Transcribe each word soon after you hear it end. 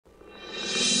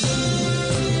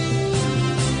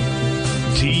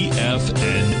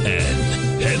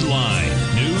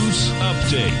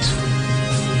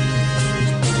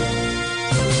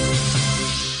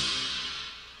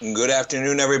Good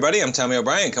afternoon, everybody. I'm Tommy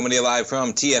O'Brien, coming to you live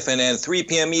from TFNN, 3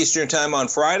 p.m. Eastern Time on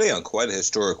Friday on quite a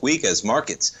historic week as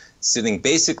markets sitting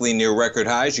basically near record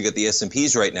highs. You got the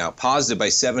S&Ps right now, positive by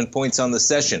 7 points on the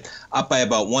session, up by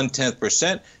about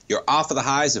 0.1%. You're off of the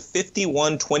highs of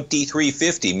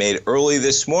 51.2350 made early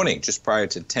this morning, just prior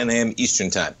to 10 a.m.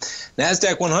 Eastern Time.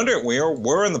 NASDAQ 100,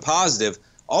 we're in the positive.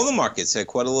 All the markets had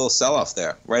quite a little sell-off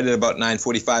there. Right at about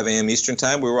 9:45 a.m. Eastern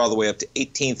Time, we were all the way up to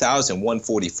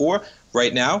 18,144.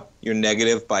 Right now, you're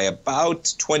negative by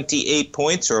about 28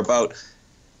 points, or about,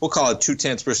 we'll call it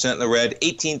 0.2% in the red,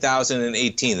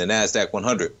 18,018, the NASDAQ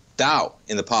 100. Dow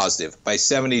in the positive by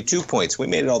 72 points. We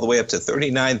made it all the way up to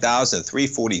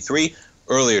 39,343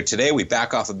 earlier today. We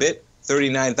back off a bit,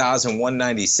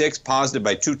 39,196, positive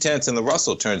by 0.2, and the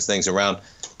Russell turns things around,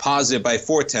 positive by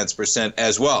 0.4%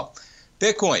 as well.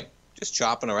 Bitcoin, just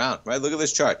chopping around, right? Look at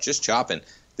this chart, just chopping.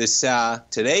 This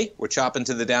today, we're chopping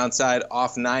to the downside,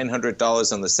 off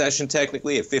 $900 on the session,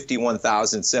 technically at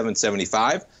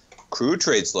 51,775. Crude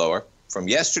trades lower. From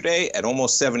yesterday at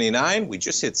almost 79, we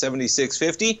just hit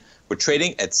 76.50. We're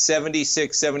trading at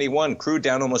 76.71. Crude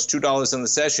down almost $2 on the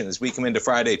session as we come into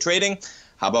Friday trading.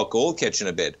 How about gold catching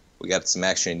a bid? We got some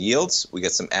action in yields. We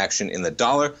got some action in the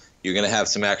dollar. You're going to have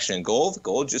some action in gold.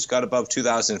 Gold just got above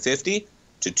 2,050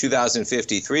 to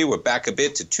 2,053. We're back a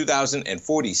bit to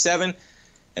 2,047.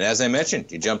 And as I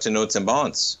mentioned, you jump to notes and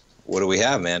bonds. What do we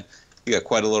have, man? We got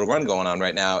quite a little run going on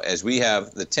right now as we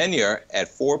have the 10-year at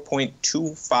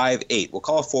 4.258. We'll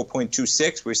call it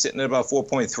 4.26. We're sitting at about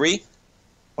 4.3.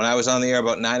 When I was on the air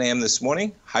about 9 a.m. this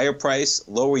morning, higher price,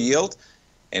 lower yield.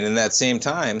 And in that same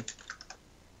time,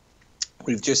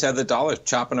 we've just had the dollar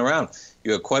chopping around.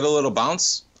 You had quite a little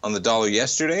bounce on the dollar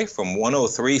yesterday from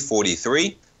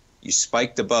 103.43. You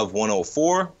spiked above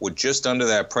 104. We're just under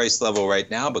that price level right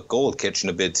now, but gold catching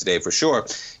a bid today for sure.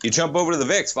 You jump over to the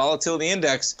VIX, volatility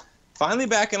index, finally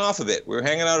backing off a bit. We were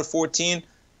hanging out at 14.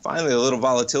 Finally, a little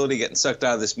volatility getting sucked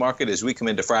out of this market as we come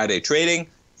into Friday trading.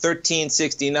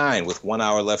 1369 with 1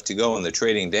 hour left to go in the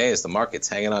trading day as the market's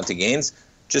hanging on to gains.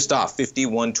 Just off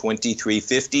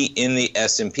 51.2350 in the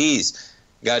S&Ps.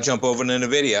 Got to jump over to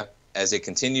NVIDIA as it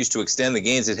continues to extend the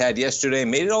gains it had yesterday.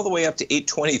 Made it all the way up to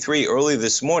 823 early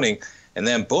this morning. And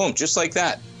then, boom, just like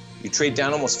that, you trade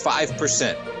down almost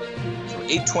 5%. From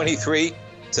 823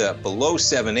 to below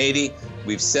 780.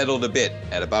 We've settled a bit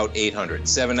at about 800,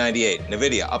 798.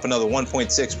 NVIDIA up another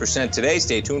 1.6% today.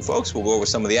 Stay tuned, folks. We'll go over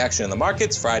some of the action in the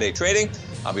markets, Friday trading.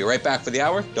 I'll be right back for the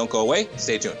hour. Don't go away.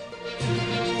 Stay tuned.